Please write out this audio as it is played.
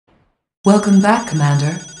Welcome back,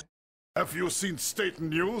 Commander. Have you seen State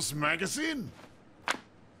News magazine?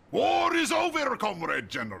 War is over, Comrade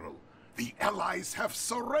General. The Allies have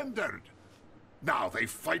surrendered. Now they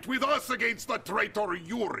fight with us against the traitor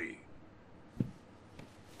Yuri.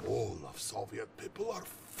 All of Soviet people are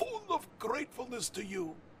full of gratefulness to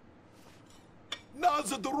you.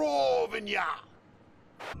 Nazdrovnya!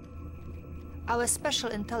 Our special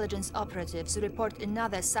intelligence operatives report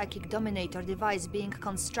another psychic dominator device being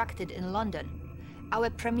constructed in London. Our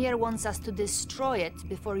premier wants us to destroy it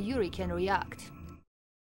before Yuri can react.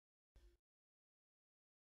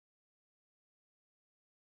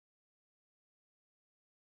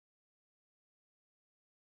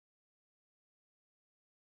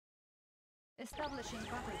 Establishing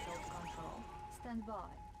battlefield control. Stand by.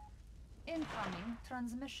 Incoming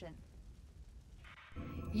transmission.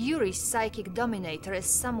 Yuri's psychic dominator is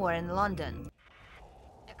somewhere in London.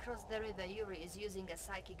 Across the river, Yuri is using a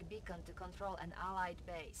psychic beacon to control an Allied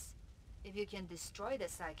base. If you can destroy the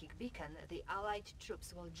psychic beacon, the Allied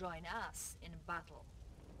troops will join us in battle.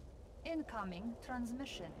 Incoming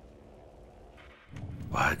transmission.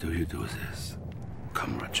 Why do you do this,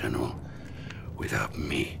 Comrade General? Without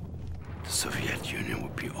me, the Soviet Union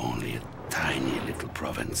would be only a tiny little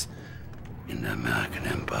province in the American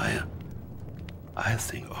Empire. I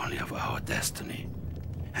think only of our destiny.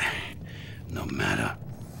 No matter.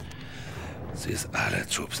 These other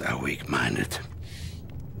troops are weak-minded.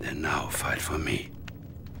 They now fight for me.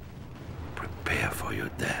 Prepare for your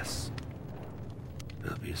death.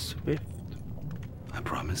 Will be swift. I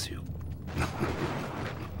promise you.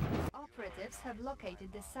 Operatives have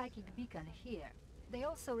located the psychic beacon here. They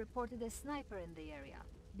also reported a sniper in the area.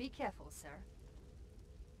 Be careful, sir.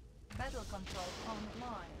 Battle control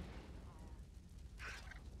online.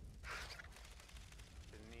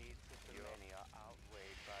 The needs of the many are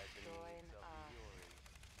outweighed by the needs of Yuri.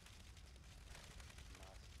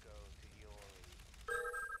 Must go to Yuri.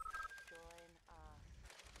 Join us.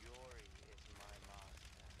 Yuri is my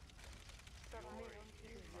master. Yuri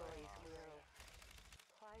is Yuri's will.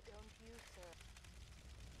 Why don't you, sir?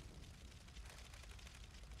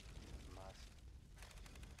 Must.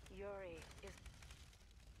 Yuri is.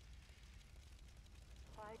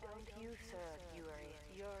 Why don't you serve Yuri?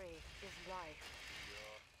 Yuri is life.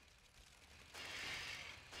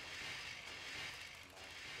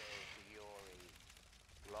 Must go to Yuri.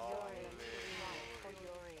 Long live life for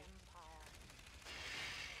Yuri. Empire.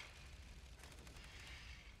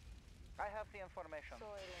 I have the information.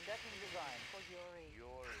 Getting design for Yuri.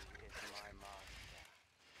 Yuri is my master.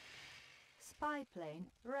 Spy plane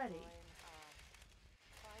ready.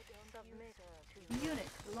 Why don't submit to Unit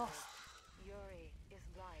lost. Yuri is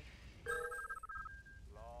life.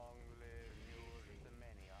 Long live Yuri. The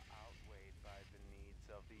many are outweighed by the needs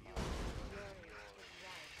of the Yuri. Yuri is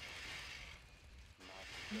life.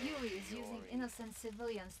 Yuri is using innocent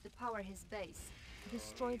civilians to power his base.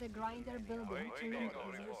 Destroy the grinder building to limit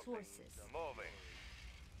his resources. Moving.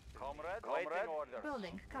 Comrade, waiting order.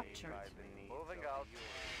 Building captured. Moving out.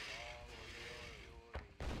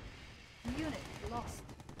 Unit lost.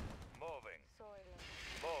 Moving.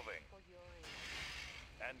 Moving.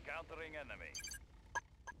 Encountering enemy.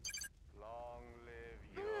 Long live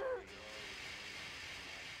Yuri.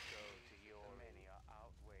 Must go to Yuri. Many are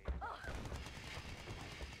outweighed.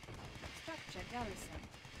 Structure garrison.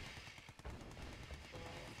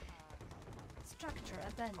 Structure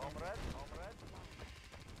abandoned. Comrade.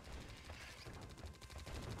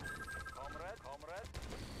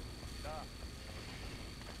 Da.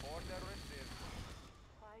 Order received.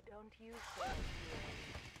 Why don't you serve Yuri?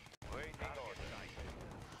 Waiting order.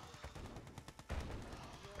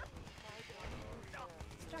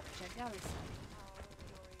 Structure garrison.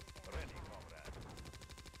 Ready, comrade.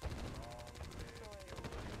 Long live Yuri.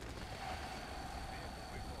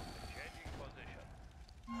 Changing position.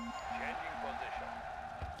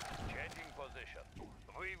 Changing position.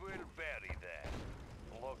 We will bury them.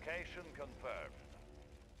 Location confirmed.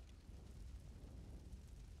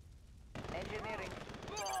 Engineering.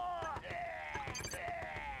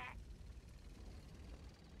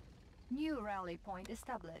 New rally point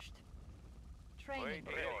established. Training.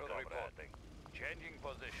 Vehicle reporting. Changing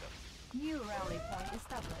position. New rally point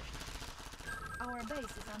established. Our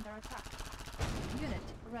base is under attack. Unit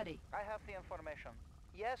ready. I have the information.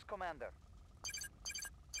 Yes, Commander.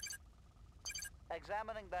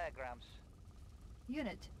 Examining diagrams.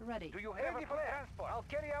 Unit ready. Do you have a plan? I'll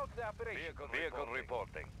carry out the operation. Vehicle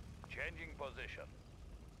reporting. Changing position.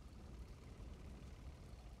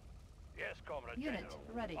 Yes, Comrade Unit General.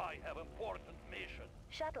 ready. I have important mission.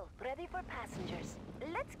 Shuttle ready for passengers.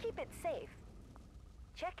 Let's keep it safe.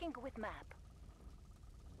 Checking with map.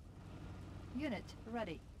 Unit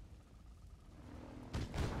ready.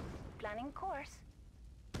 Planning course.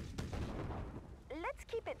 Let's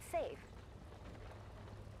keep it safe.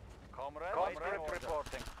 Comrade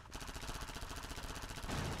reporting.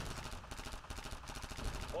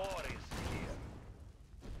 War is here.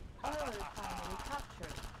 Oil refinery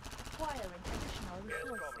captured. Acquiring additional Yes,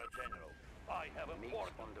 resources. Comrade General. I have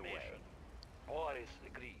important mission. Boris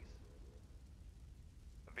agrees.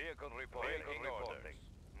 Vehicle reporting orders.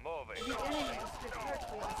 Moving. The enemy is prepared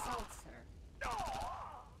for your assault, sir.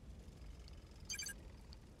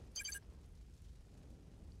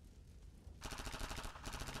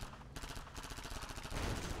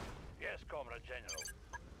 Yes, Comrade General.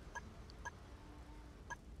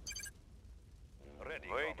 Ready,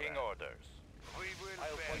 waiting orders. We will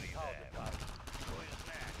bury them. Who is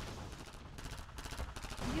next?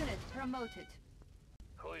 Unit promoted.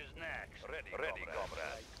 Who is next? Ready,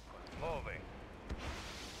 comrade. Moving.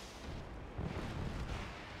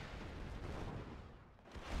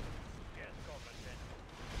 Yes, Comrade General.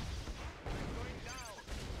 I'm going down.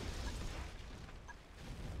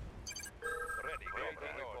 Ready,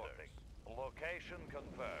 waiting orders. Location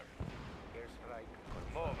confirmed. Airstrike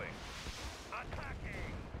moving.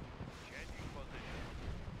 Attacking! Changing position.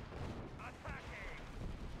 Attacking!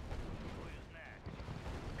 Who is next?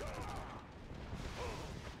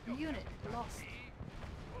 Unit lost.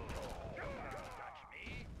 Touch me?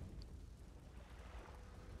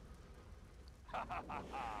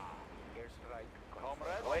 Airstrike.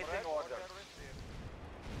 Comrade, waiting orders.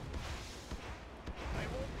 I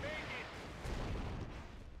won't make it!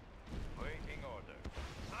 Waiting order.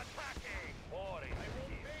 Attacking! Boring. I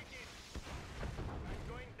won't make it! I'm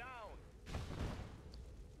going down.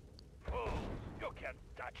 Fools! You can't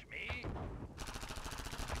touch me!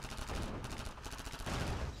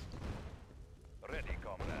 Ready,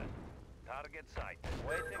 comrade. Target sighted.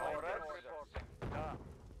 Waiting orders.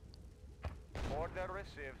 Order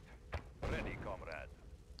received. Ready, comrade.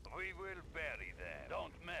 We will bury them.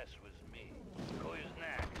 Don't mess with me. Who is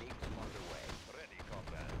next? Needs on the way. Ready,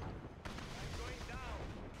 comrade. I'm going down.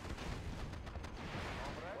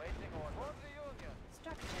 Comrade, waiting order. For the Union.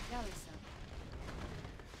 Structure garrison.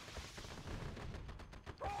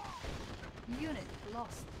 Unit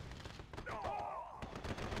lost.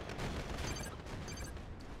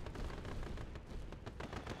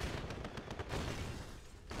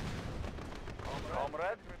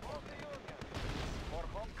 Comrade, for the Union. For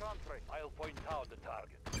home country. I'll point out the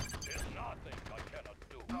target. There's nothing I cannot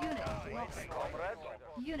do. Unit Waiting lost. Comrade,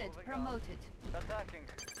 Unit promoted. attacking.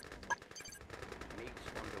 Needs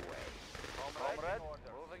on the way. Comrade,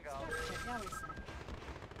 moving out. Structure garrison.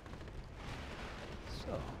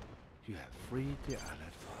 So, you have freed the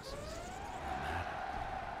Allied forces. No matter,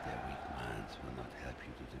 their weak minds will not help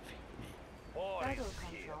you to defeat me. Boris Battle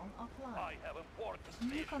here. control I offline. have important New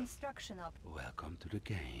mission. construction up. Welcome to the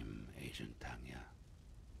game, Agent Tanya.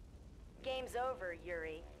 Game's over,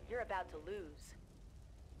 Yuri. You're about to lose.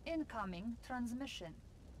 Incoming transmission.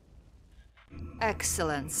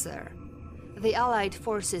 Excellent, sir. The Allied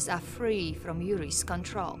forces are free from Yuri's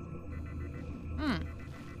control.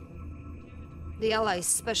 The Allies'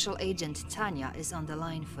 special agent Tanya is on the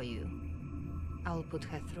line for you. I'll put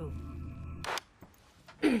her through.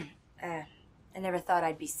 I never thought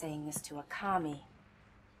I'd be saying this to a commie,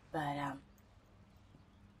 but,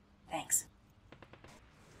 thanks.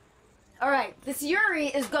 Alright, this Yuri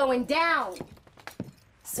is going down!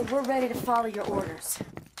 So we're ready to follow your orders.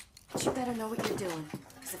 But you better know what you're doing,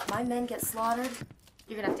 because if my men get slaughtered,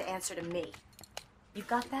 you're gonna have to answer to me. You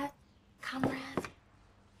got that, comrade?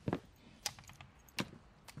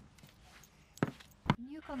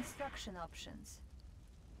 New construction options.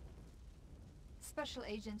 Special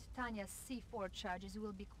Agent Tanya's C4 charges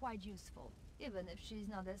will be quite useful, even if she's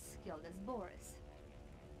not as skilled as Boris.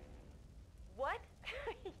 What?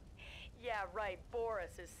 Yeah, right.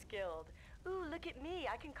 Boris is skilled. Ooh, look at me.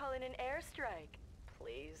 I can call in an airstrike.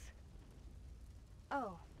 Please.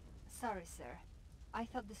 Oh, sorry, sir. I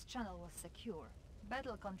thought this channel was secure.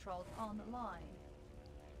 Battle control online.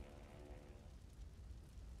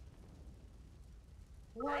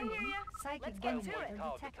 Warning, Psychic Let's get to Dominator it.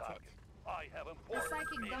 detected. I have The important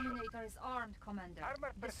Psychic mission. Dominator is armed, Commander.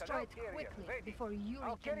 Armored Destroy it personnel carrier, quickly ready. before Yuri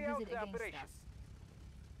I'll can carry out use it the against operation. us.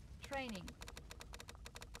 Training.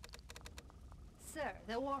 Sir,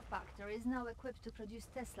 the War Factor is now equipped to produce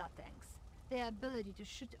Tesla tanks. Their ability to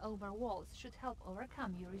shoot over walls should help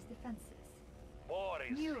overcome Yuri's defenses.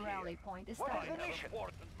 Boris New here. rally point What is established. the I have mission?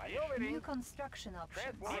 important mission. Maneuvering. New construction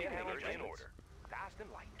options. In order. Fast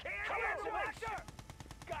and light. Commander!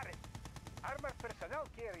 Got it. Armored personnel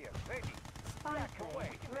carrier ready. Spy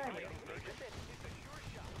plane ready.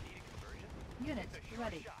 Unit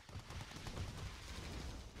ready.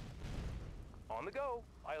 On the go.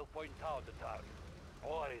 I'll point out the target.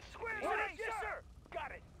 Or is Square shot, yes, sir.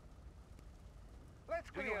 Got it. Let's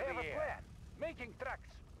Do you clear have the a air. plan? Making tracks.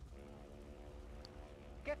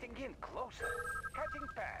 Getting in closer. Cutting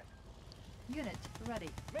path. Unit ready.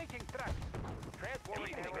 Making tracks.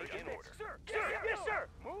 Transporting Anything tanker in in order. Sir, yes, sir.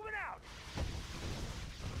 Moving out.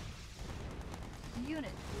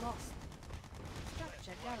 Unit lost.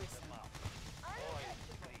 Structure garrison.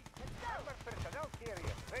 Armor personnel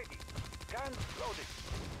carrier ready. Guns loaded.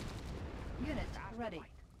 Unit ready.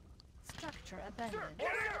 Structure Sir, abandoned.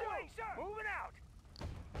 get away, sir. Moving out.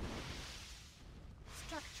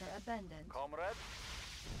 Structure abandoned. Comrade.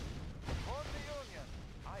 For the Union.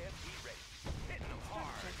 IFE ready. Hitting them hard.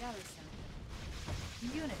 Structure garrison.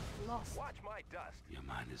 Unit lost. Watch my dust. Your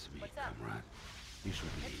mind is me, What's up? comrade. You should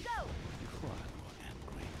Let's leave go! before I grow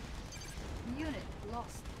angry. Unit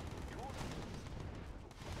lost.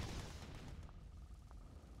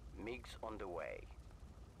 MiGs on the way.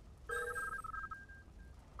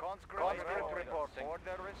 Conscript reporting.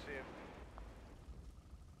 Order received.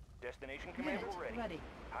 Destination Unit command ready. ready.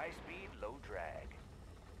 High speed, low drag.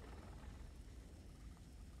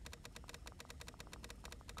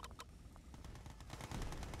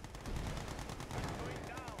 Going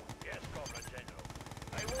down. Yes, Comrade General.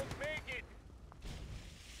 I won't make it.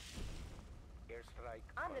 Airstrike.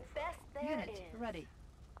 I'm the best there Unit is. ready.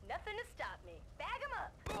 Nothing to stop me. Bag 'em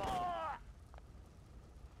up. Ah!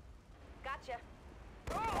 Gotcha.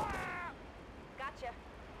 Ah! Gotcha.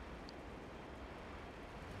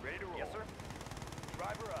 Ready to roll. Yes, sir.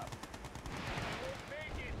 Driver up. Won't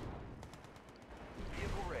make it.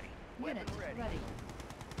 Vehicle ready. Unit Weapon ready. ready.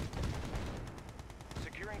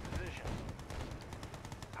 Securing position.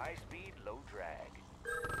 High speed, low drag.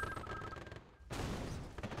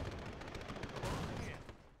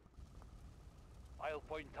 I'll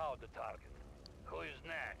point out the target. Who is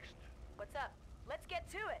next? What's up? Let's get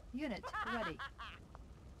to it. Unit ready.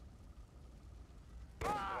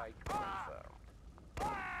 Airstrike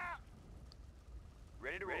confirmed.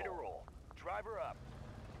 Ready to roll. Driver up.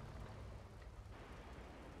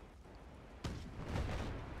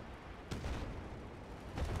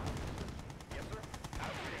 Yes, sir.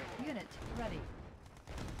 Outstanding. Unit ready.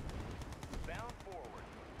 Bound forward.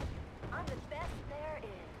 I'm the best there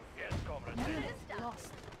is. Yes, Comrade General. Unit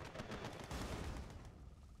lost.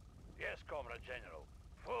 Yes, Comrade General.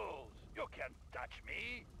 Fools, you can't touch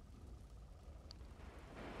me.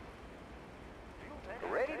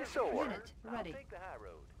 Ready to soar. Unit ready. I'll take the high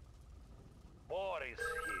road. Boris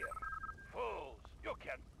here. Fools, you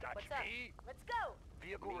can't touch What's up? me. Let's go.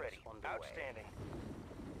 Vehicle ready. Outstanding.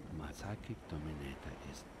 My psychic dominator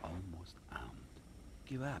is almost armed.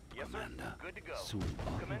 Give up, Yes, sir. Commander. Good to go. Soon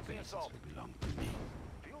all the Commencing bases assault. will belong to me.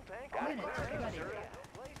 Fuel tank. Unit ready. No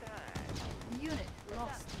place to hide. Unit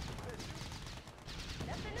lost.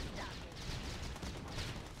 Nothing to stop me.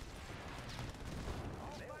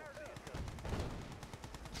 All fired up.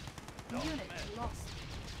 Don't Unit miss. lost.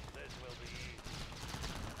 This will be easy.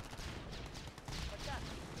 What's up?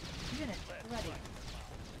 Unit ready.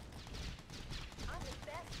 I'm the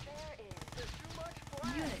best there is. There's too much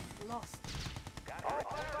flash. Unit lost. Got all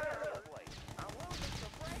fired up. I'm losing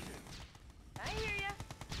suppression. I hear ya.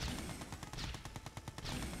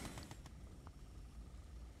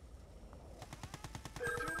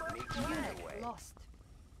 There's too much flash. Unit lost.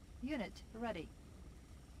 Unit ready.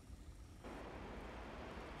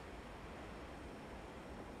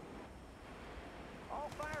 All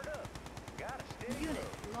fired up. Got a steady Unit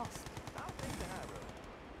road. lost. I'll take the high road.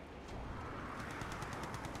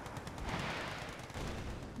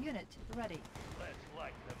 Unit ready. Let's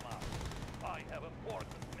light them up. I have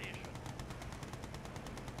important mission.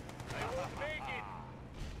 I will make it.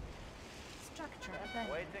 Structure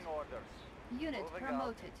abandoned. Waiting orders. Unit Moving out.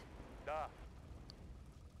 promoted.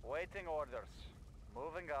 Waiting orders.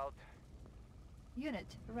 Moving out.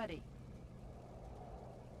 Unit ready.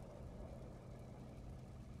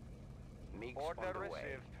 Order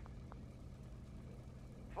received.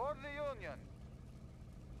 For the Union.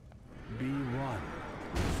 B1.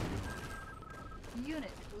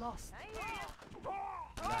 Unit lost. I hear ya.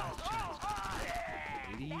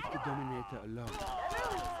 Leave the Dominator alone.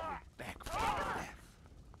 I'll back for death.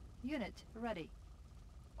 Unit ready.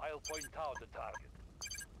 I'll point out the target.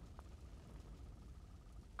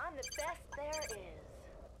 I'm the best there is.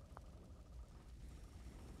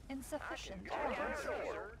 Insufficient Sir. traffic.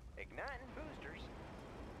 Igniting boosters.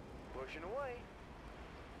 Pushing away.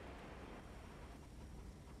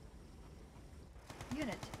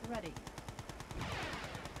 Unit ready.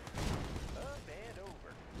 Up and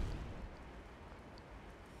over.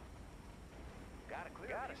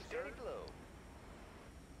 Got a steady flow.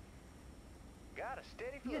 Got a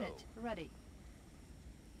steady flow. Unit ready.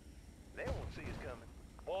 They won't see us coming.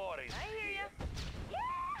 Boris. I hear ya.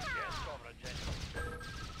 Yes, Comrade General.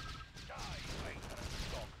 Die, traitor and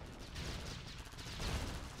stock.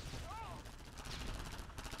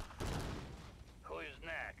 Who is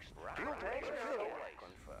next? Fuel tanks are full.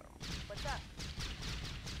 Confirm. What's up?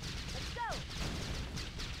 Let's go.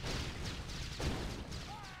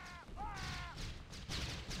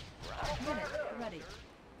 Unit ready.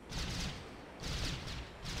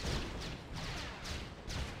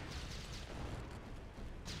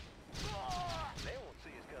 They won't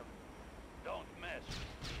see us coming. Don't mess with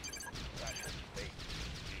me. That is fake.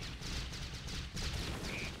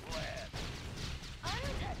 Be glad.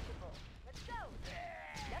 Untouchable. Let's go.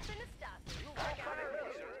 Nothing to stop me.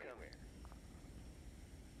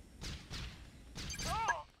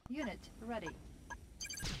 Unit ready.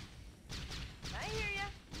 I hear ya.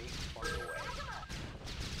 Neat on the way. Back 'em up.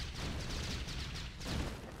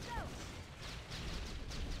 Let's go.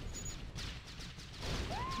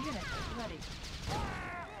 Unit ready. I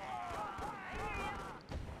hear ya.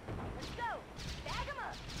 Let's go. Bag 'em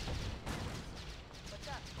up. What's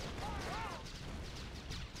up?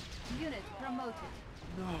 Unit promoted.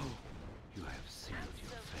 No! You have sealed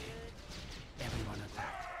your fate. Everyone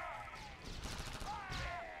attacked.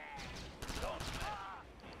 Don't mess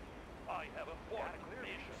with me. I have important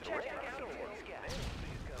mission. Check out the this guy. They won't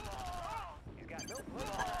see us coming. He's got no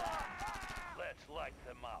blood. Let's light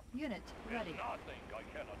them up. Unit ready. There's nothing I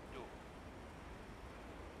cannot do.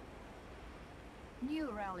 New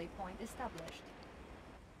rally point established.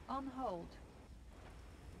 On hold.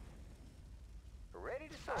 Ready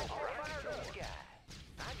to soar. Fire to the sky.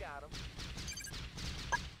 I got him.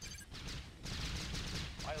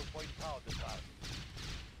 I'll point out the target.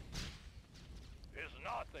 There's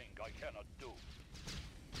nothing I cannot do.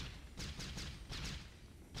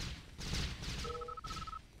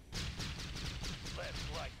 Let's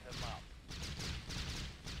light them up.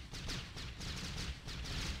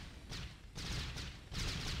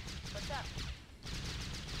 What's up?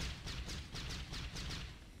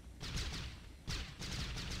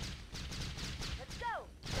 Let's go.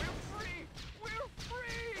 We're free! We're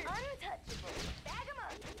free! Untouchable. Bag 'em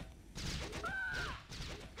up.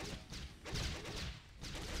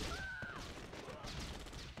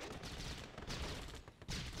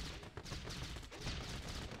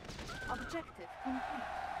 Objective complete.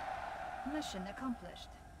 Mission accomplished.